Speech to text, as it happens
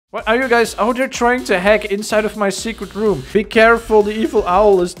What are you guys? Oh, they're trying to hack inside of my secret room. Be careful, the evil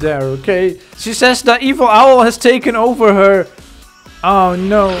owl is there, okay? She says the evil owl has taken over her. Oh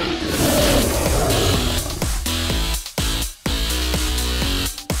no.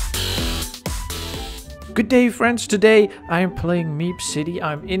 Good day, friends. Today I am playing MeepCity.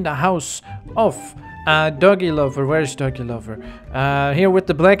 I'm in the house of Doggy Lover. Where's Doggy Lover? Here with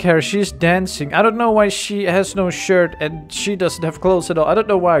the black hair. She's dancing. I don't know why she has no shirt and she doesn't have clothes at all. I don't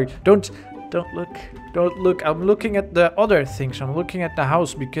know why. Don't look. Don't look. I'm looking at the other things. I'm looking at the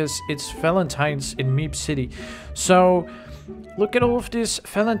house because it's Valentine's in MeepCity. So look at all of this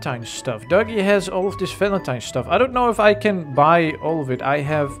Valentine stuff. Doggy has all of this Valentine stuff. I don't know if I can buy all of it. I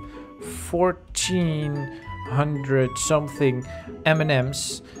have 1400 something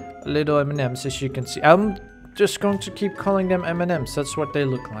M&Ms. Little M&Ms, as you can see. I'm just going to keep calling them M&Ms. That's what they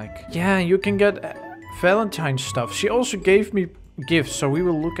look like. Yeah, you can get Valentine stuff. She also gave me gifts, so we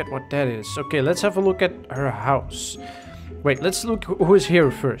will look at what that is. Okay, let's have a look at her house. Wait, let's look who is here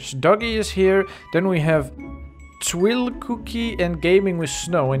first. Doggy is here. Then we have Twill Cookie and Gaming with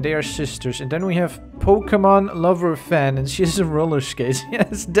Snow, and they are sisters. And then we have Pokemon Lover Fan, and she has a roller skates.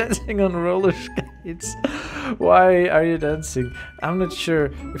 Yes, dancing on roller skates. Why are you dancing? I'm not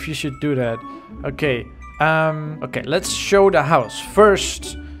sure if you should do that. Okay, okay, let's show the house.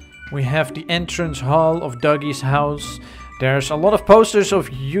 First, we have the entrance hall of Doggy's house. There's a lot of posters of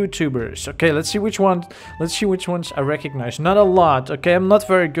YouTubers. Okay, let's see which ones. Let's see which ones I recognize. Not a lot. Okay, I'm not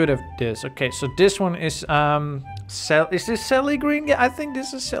very good at this. Okay, so this one is is this Sally Green? I think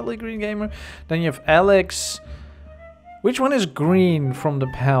this is Sally Green Gamer. Then you have Alex. Which one is Green from the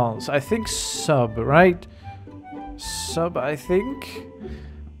Pals? I think Sub, right? Sub, I think.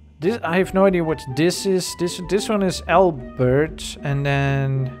 This, I have no idea what this is. This one is Albert, and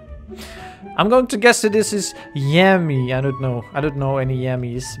then I'm going to guess that this is Yummy. I don't know. I don't know any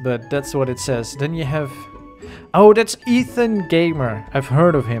Yummies, but that's what it says. Then you have... Oh, that's Ethan Gamer. I've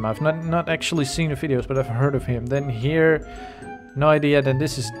heard of him. I've not actually seen the videos, but I've heard of him. Then here, no idea. Then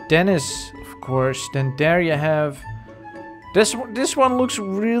this is Dennis, of course. Then there you have... This one looks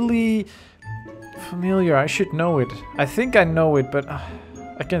really familiar. I should know it. I think I know it, but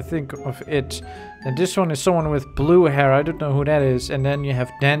I can't think of it. And this one is someone with blue hair. I don't know who that is. And then you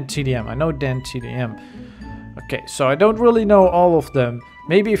have Dan TDM. I know Dan TDM. Okay, so I don't really know all of them.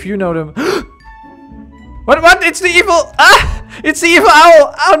 Maybe if you know them. What? It's the evil... Ah! It's the evil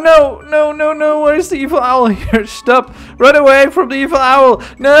owl! Oh, no! No, no, no. Where's the evil owl here? Stop! Run away from the evil owl!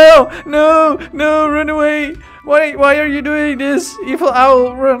 No! No! No! Run away! Why are you doing this? Evil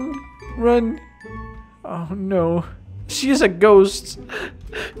owl, run! Run! Oh, no. She is a ghost.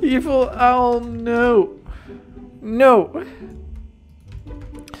 Evil owl, no. No.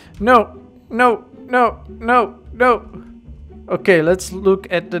 No. No. No. No. No. Okay, let's look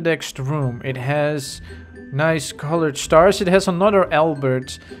at the next room. It has nice colored stars. It has another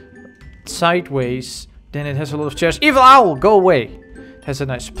Albert sideways. Then it has a lot of chairs. Evil owl, go away. It has a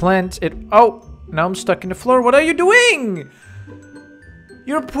nice plant. Oh, now I'm stuck in the floor. What are you doing?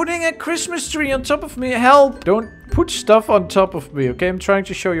 You're putting a Christmas tree on top of me. Help! Don't put stuff on top of me, okay? I'm trying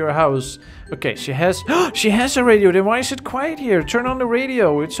to show your house. Okay, she has a radio. Then why is it quiet here? Turn on the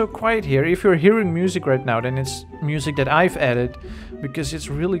radio. It's so quiet here. If you're hearing music right now, then it's music that I've added because it's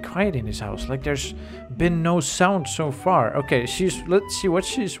really quiet in this house. Like there's been no sound so far. Okay, let's see what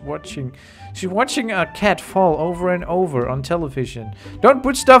she's watching. She's watching a cat fall over and over on television. Don't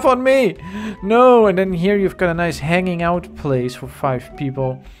put stuff on me! No! And then here you've got a nice hanging out place for 5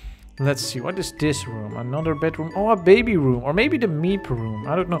 people. Let's see, what is this room? Another bedroom? Oh, a baby room. Or maybe the Meep room.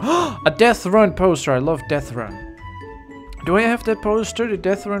 I don't know. A Death Run poster. I love Death Run. Do I have that poster? The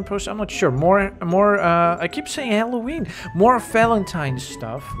Death Run poster? I'm not sure. More, I keep saying Halloween. More Valentine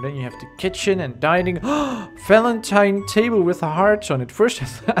stuff. Then you have the kitchen and dining. Valentine table with hearts on it. First,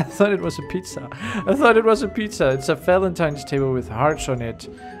 I thought it was a pizza. I thought it was a pizza. It's a Valentine's table with hearts on it.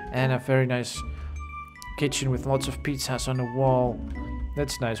 And a very nice kitchen with lots of pizzas on the wall.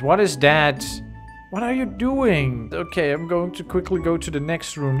 That's nice. What is that? What are you doing? Okay, I'm going to quickly go to the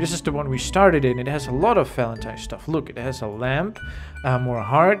next room. This is the one we started in. It has a lot of Valentine stuff. Look, it has a lamp, more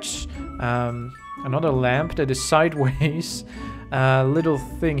hearts, another lamp that is sideways, a little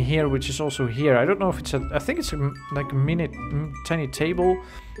thing here, which is also here. I don't know if it's I think it's like a tiny table,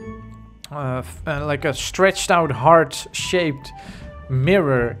 like a stretched out heart-shaped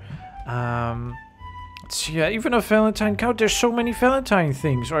mirror. Yeah, even a Valentine couch. There's so many Valentine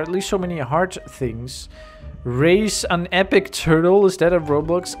things, or at least so many heart things. Raise an epic turtle. Is that a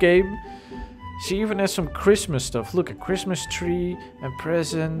Roblox game? She even has some Christmas stuff. Look, a Christmas tree and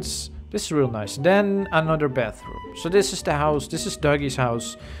presents. This is real nice. Then another bathroom. So this is the house. This is Dougie's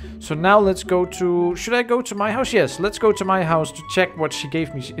house. So now let's go to... Should I go to my house? Yes, let's go to my house to check what she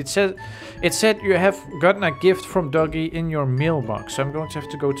gave me. It said you have gotten a gift from Dougie in your mailbox. So I'm going to have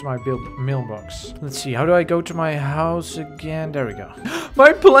to go to my mailbox. Let's see. How do I go to my house again? There we go.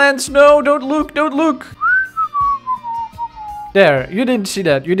 My plants! No! Don't look! Don't look! There. You didn't see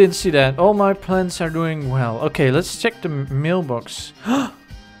that. You didn't see that. All my plants are doing well. Okay, let's check the mailbox.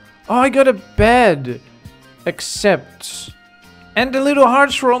 Oh, I got a bed. Except... And the little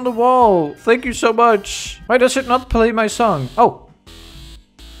hearts were on the wall. Thank you so much. Why does it not play my song? Oh.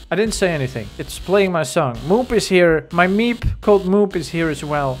 I didn't say anything. It's playing my song. Moop is here. My Meep called Moop is here as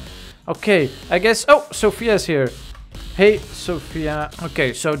well. Okay, I guess... Oh, Sophia's here. Hey, Sophia.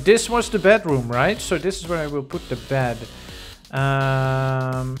 Okay, so this was the bedroom, right? So this is where I will put the bed.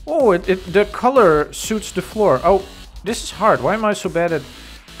 Oh, the color suits the floor. Oh, this is hard. Why am I so bad at...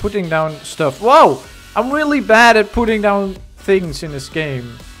 putting down stuff? Whoa! I'm really bad at putting down things in this game.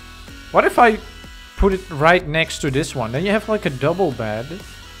 What if I put it right next to this one? Then you have like a double bed.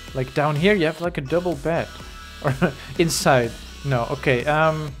 Like down here you have like a double bed. Or inside. No, okay.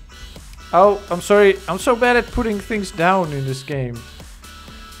 Oh, I'm sorry. I'm so bad at putting things down in this game.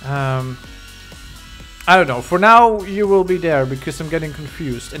 I don't know. For now you will be there because I'm getting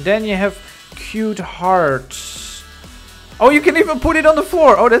confused. And then you have cute hearts. Oh, you can even put it on the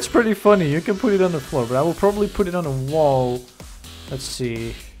floor. Oh, that's pretty funny. You can put it on the floor, but I will probably put it on a wall. Let's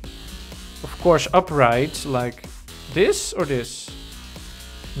see. Of course, upright, like this or this.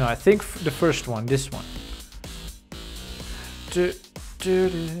 No, I think the first one, this one.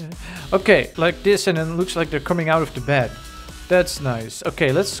 Okay, like this, and then it looks like they're coming out of the bed. That's nice.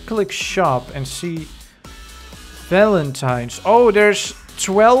 Okay, let's click shop and see Valentine's. Oh, there's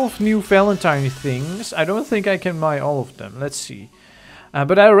 12 new Valentine things. I don't think I can buy all of them. Let's see.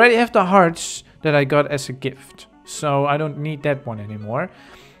 But I already have the hearts that I got as a gift. So I don't need that one anymore.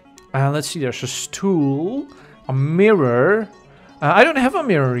 Let's see. There's a stool. A mirror. I don't have a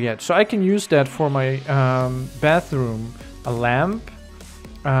mirror yet. So I can use that for my bathroom. A lamp.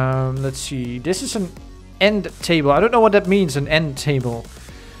 Let's see. This is an end table. I don't know what that means. An end table.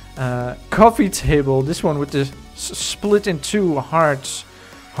 Coffee table. This one with the split in two hearts.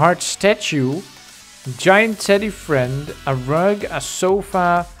 Heart statue, giant teddy friend, a rug, a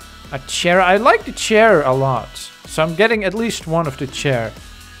sofa, a chair. I like the chair a lot, so I'm getting at least one of the chair.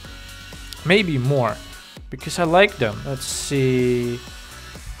 Maybe more, because I like them. Let's see.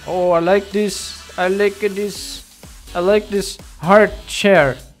 Oh, I like this. I like this. I like this heart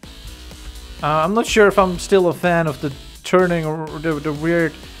chair. I'm not sure if I'm still a fan of the turning or the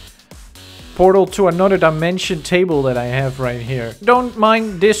weird portal to another dimension table that I have right here. Don't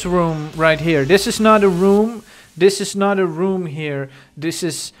mind this room right here. This is not a room. This is not a room here. This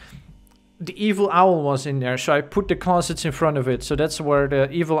is... The evil owl was in there, so I put the closets in front of it. So that's where the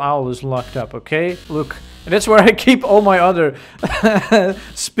evil owl is locked up, okay? Look, and that's where I keep all my other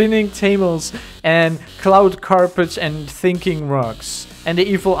spinning tables and cloud carpets and thinking rugs. And the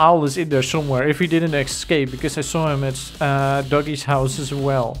evil owl is in there somewhere if he didn't escape, because I saw him at Dougie's house as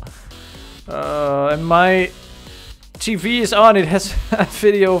well. And my TV is on. It has a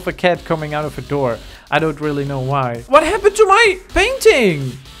video of a cat coming out of a door. I don't really know why. What happened to my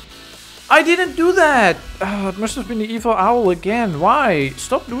painting? I didn't do that. Oh, it must have been the evil owl again. Why?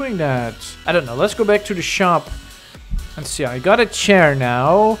 Stop doing that. I don't know. Let's go back to the shop. Let's see. I got a chair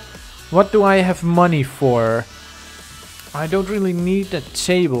now. What do I have money for? I don't really need a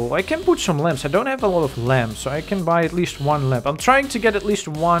table. I can put some lamps. I don't have a lot of lamps, so I can buy at least one lamp. I'm trying to get at least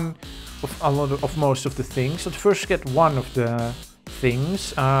one of most of the things. Let's first get one of the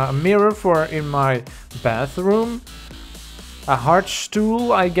things. A mirror for in my bathroom. A heart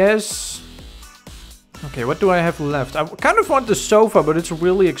stool, I guess. Okay, what do I have left? I kind of want the sofa, but it's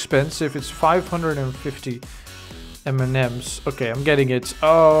really expensive. It's 550 M&Ms. Okay, I'm getting it.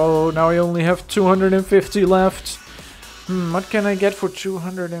 Oh, now I only have 250 left. What can I get for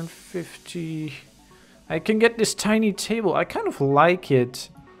 250? I can get this tiny table. I kind of like it.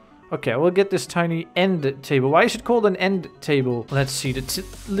 Okay, I will get this tiny end table. Why is it called an end table? Let's see. The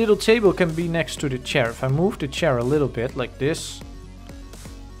little table can be next to the chair. If I move the chair a little bit, like this,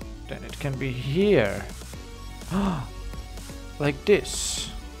 then it can be here. Like this.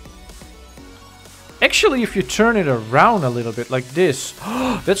 Actually, if you turn it around a little bit, like this.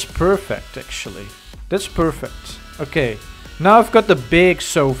 That's perfect, actually. That's perfect. Okay. Now I've got the big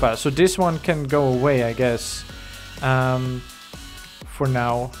sofa. So this one can go away, I guess. For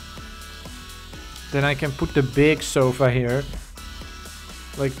now. Then I can put the big sofa here.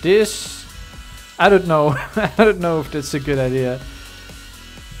 Like this. I don't know. I don't know if that's a good idea.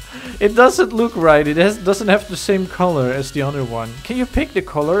 It doesn't look right. It doesn't have the same color as the other one. Can you pick the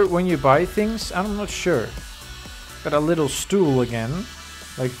color when you buy things? I'm not sure. Got a little stool again.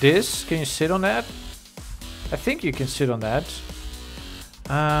 Like this. Can you sit on that? I think you can sit on that.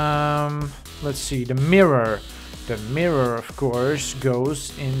 Let's see. The mirror. The mirror, of course,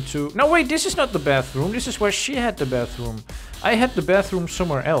 goes into... No, wait. This is not the bathroom. This is where she had the bathroom. I had the bathroom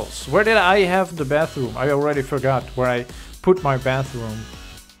somewhere else. Where did I have the bathroom? I already forgot where I put my bathroom.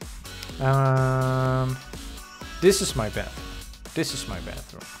 This is my bathroom. This is my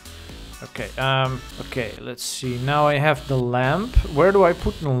bathroom. Okay, okay, let's see. Now I have the lamp. Where do I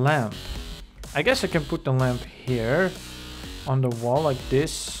put the lamp? I guess I can put the lamp here. On the wall like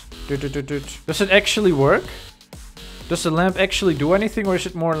this. Does it actually work? Does the lamp actually do anything, or is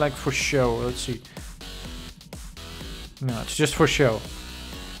it more like for show? Let's see. No, it's just for show.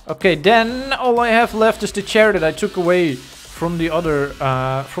 Okay, then all I have left is the chair that I took away from the other,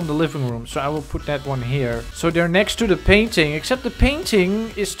 from the living room. So I will put that one here. So they're next to the painting, except the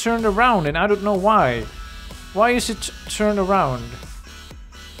painting is turned around and I don't know why. Why is it turned around?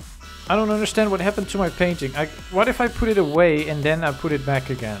 I don't understand what happened to my painting. What if I put it away and then I put it back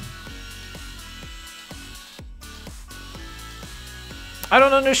again? I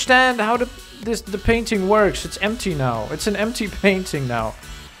don't understand how the painting works. It's empty now. It's an empty painting now.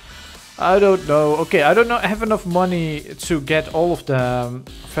 I don't know. Okay, I don't know. I have enough money to get all of the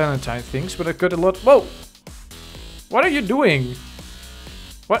Valentine things, but I got a lot. Whoa! What are you doing?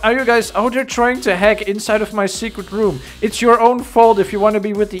 What are you guys? Oh, they're trying to hack inside of my secret room. It's your own fault if you want to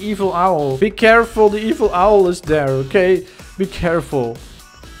be with the evil owl. Be careful, the evil owl is there, okay? Be careful.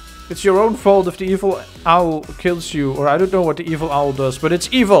 It's your own fault if the evil owl kills you. Or I don't know what the evil owl does, but it's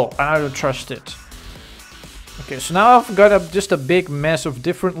evil and I don't trust it. Okay, so now I've got just a big mess of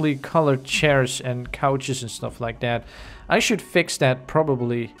differently colored chairs and couches and stuff like that. I should fix that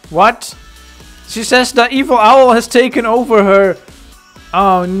probably. What? She says the evil owl has taken over her.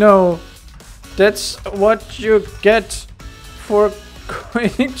 Oh no. That's what you get for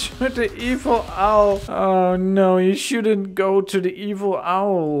going to the evil owl. Oh no, you shouldn't go to the evil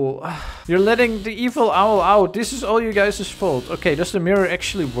owl. You're letting the evil owl out. This is all you guys' fault. Okay, does the mirror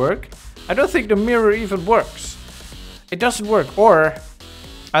actually work? I don't think the mirror even works. It doesn't work, or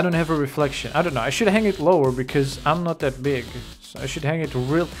I don't have a reflection. I don't know. I should hang it lower because I'm not that big. So I should hang it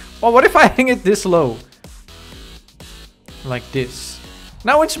real... Oh, what if I hang it this low? Like this.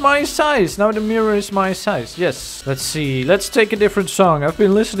 Now it's my size. Now the mirror is my size. Yes. Let's see. Let's take a different song. I've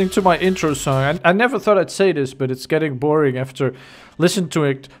been listening to my intro song. I never thought I'd say this, but it's getting boring after listening to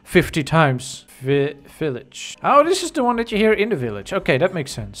it 50 times. Village. Oh, this is the one that you hear in the village. Okay, that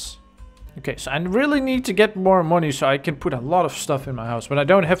makes sense. Okay, so I really need to get more money so I can put a lot of stuff in my house. But I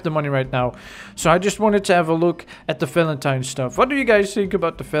don't have the money right now. So I just wanted to have a look at the Valentine stuff. What do you guys think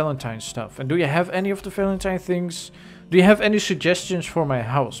about the Valentine stuff? And do you have any of the Valentine things? Do you have any suggestions for my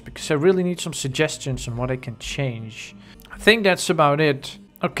house? Because I really need some suggestions on what I can change. I think that's about it.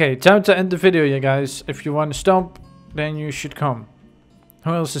 Okay, time to end the video, you guys. If you want to stomp, then you should come.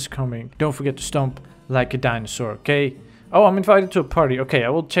 Who else is coming? Don't forget to stomp like a dinosaur, okay? Oh, I'm invited to a party. Okay, I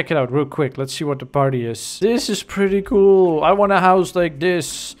will check it out real quick. Let's see what the party is. This is pretty cool. I want a house like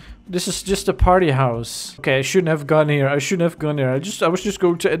this. This is just a party house. Okay, I shouldn't have gone here. I shouldn't have gone here. I was just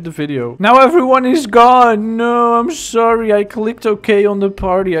going to end the video. Now everyone is gone. No, I'm sorry. I clicked OK on the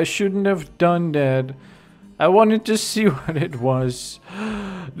party. I shouldn't have done that. I wanted to see what it was.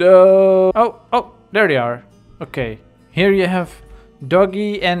 No. Oh, there they are. Okay, here you have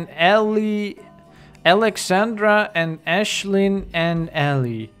Doggy and Ellie. Alexandra and Ashlyn and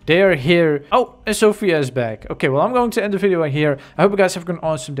Ellie. They are here. Oh, and Sophia is back. Okay, well, I'm going to end the video here. I hope you guys have an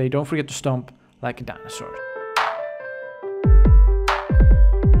awesome day. Don't forget to stomp like a dinosaur.